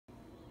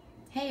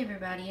Hey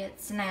everybody,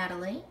 it's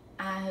Natalie.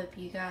 I hope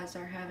you guys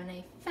are having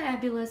a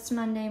fabulous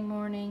Monday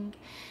morning,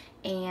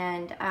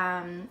 and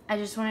I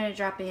just wanted to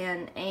drop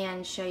in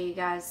and show you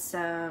guys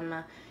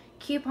some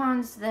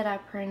coupons that I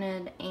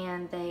printed,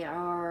 and they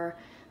are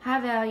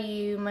high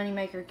value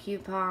moneymaker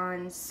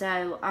coupons.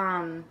 So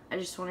I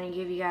just wanted to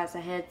give you guys a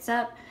heads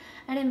up.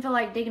 I didn't feel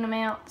like digging them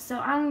out, so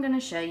I'm going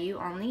to show you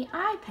on the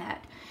iPad.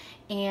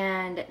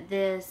 And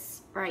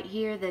this right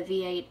here, the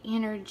V8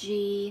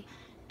 Energy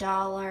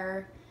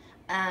dollar.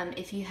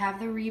 If you have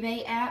the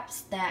rebate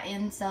apps, that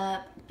ends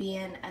up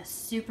being a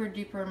super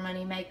duper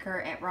money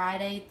maker at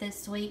Rite Aid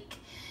this week.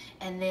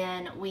 And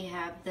then we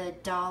have the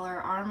dollar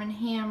Arm &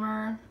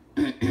 Hammer,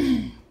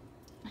 and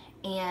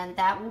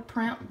that will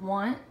print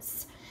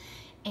once.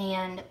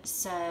 And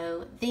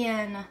so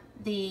then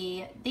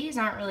these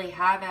aren't really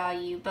high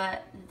value,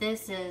 but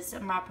this is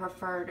my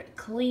preferred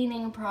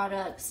cleaning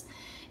products,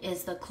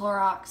 is the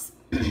Clorox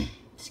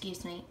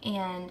excuse me.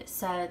 And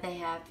so they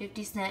have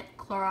 50-cent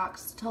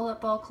Clorox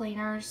toilet bowl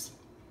cleaners,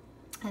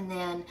 and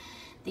then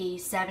the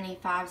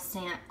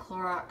 75-cent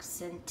Clorox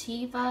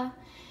scentiva,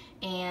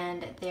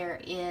 and there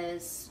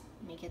is,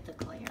 let me get the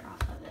glare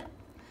off of it,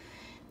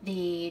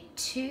 the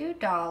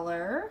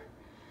 $2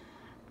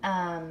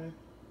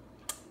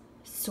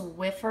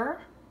 Swiffer,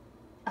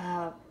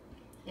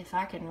 if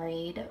I can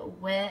read,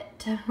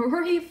 wet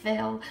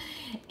refill,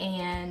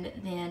 and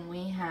then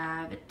we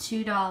have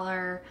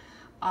 $2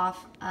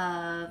 off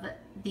of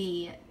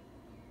the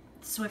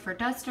Swiffer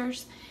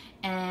dusters.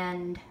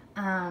 And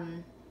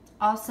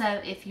also,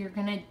 if you're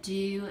gonna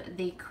do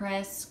the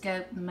Crest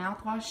Scope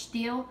mouthwash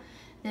deal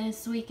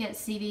this week at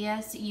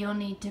CVS, you'll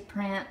need to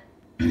print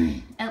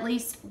at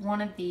least one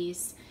of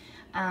these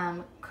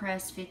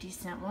Crest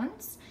 50-cent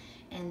ones.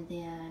 And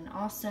then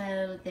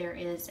also there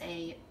is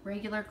a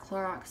regular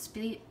Clorox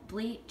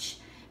bleach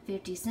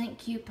 50-cent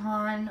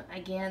coupon.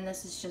 Again,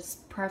 this is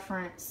just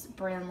preference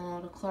brand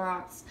loyal to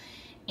Clorox.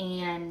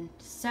 And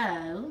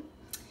so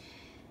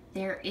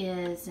there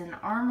is an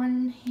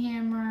Arm &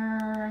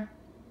 Hammer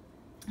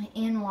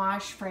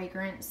in-wash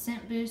fragrance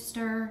scent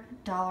booster,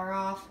 $1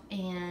 off,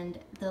 and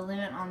the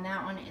limit on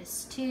that one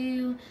is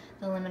 2.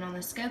 The limit on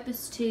the scope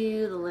is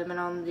 2. The limit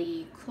on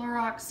the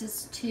Clorox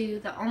is 2.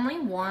 The only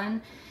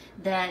one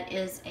that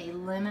is a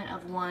limit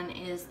of 1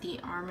 is the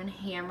Arm &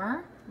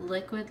 Hammer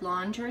liquid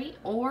laundry,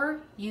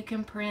 or you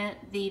can print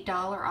the $1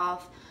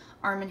 off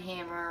Arm &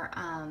 Hammer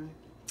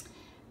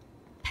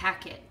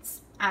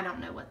packets. I don't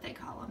know what they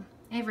call them.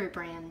 Every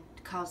brand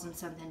calls them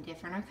something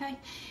different, okay?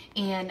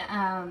 And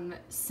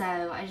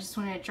so I just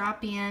wanted to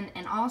drop in.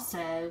 And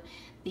also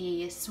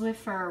the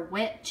Swiffer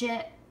Wet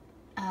Jet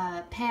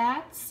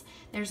pads.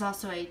 There's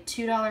also a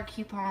 $2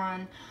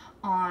 coupon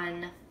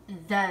on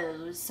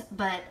those,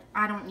 but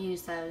I don't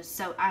use those,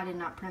 so I did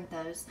not print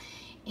those.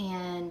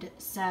 And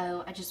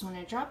so I just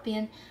wanted to drop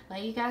in,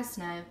 let you guys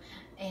know,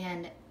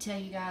 and tell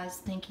you guys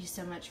thank you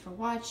so much for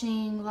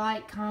watching.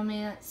 Like,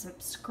 comment,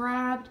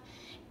 subscribe,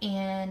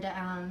 and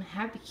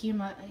happy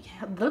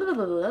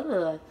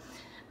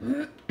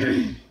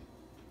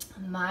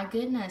my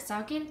goodness,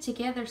 I'll get it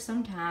together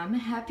sometime.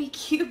 Happy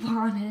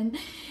couponing,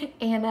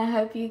 and I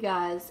hope you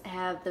guys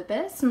have the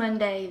best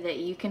Monday that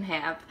you can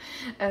have.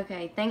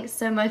 Okay, thanks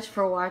so much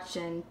for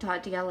watching.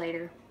 Talk to y'all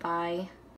later. Bye.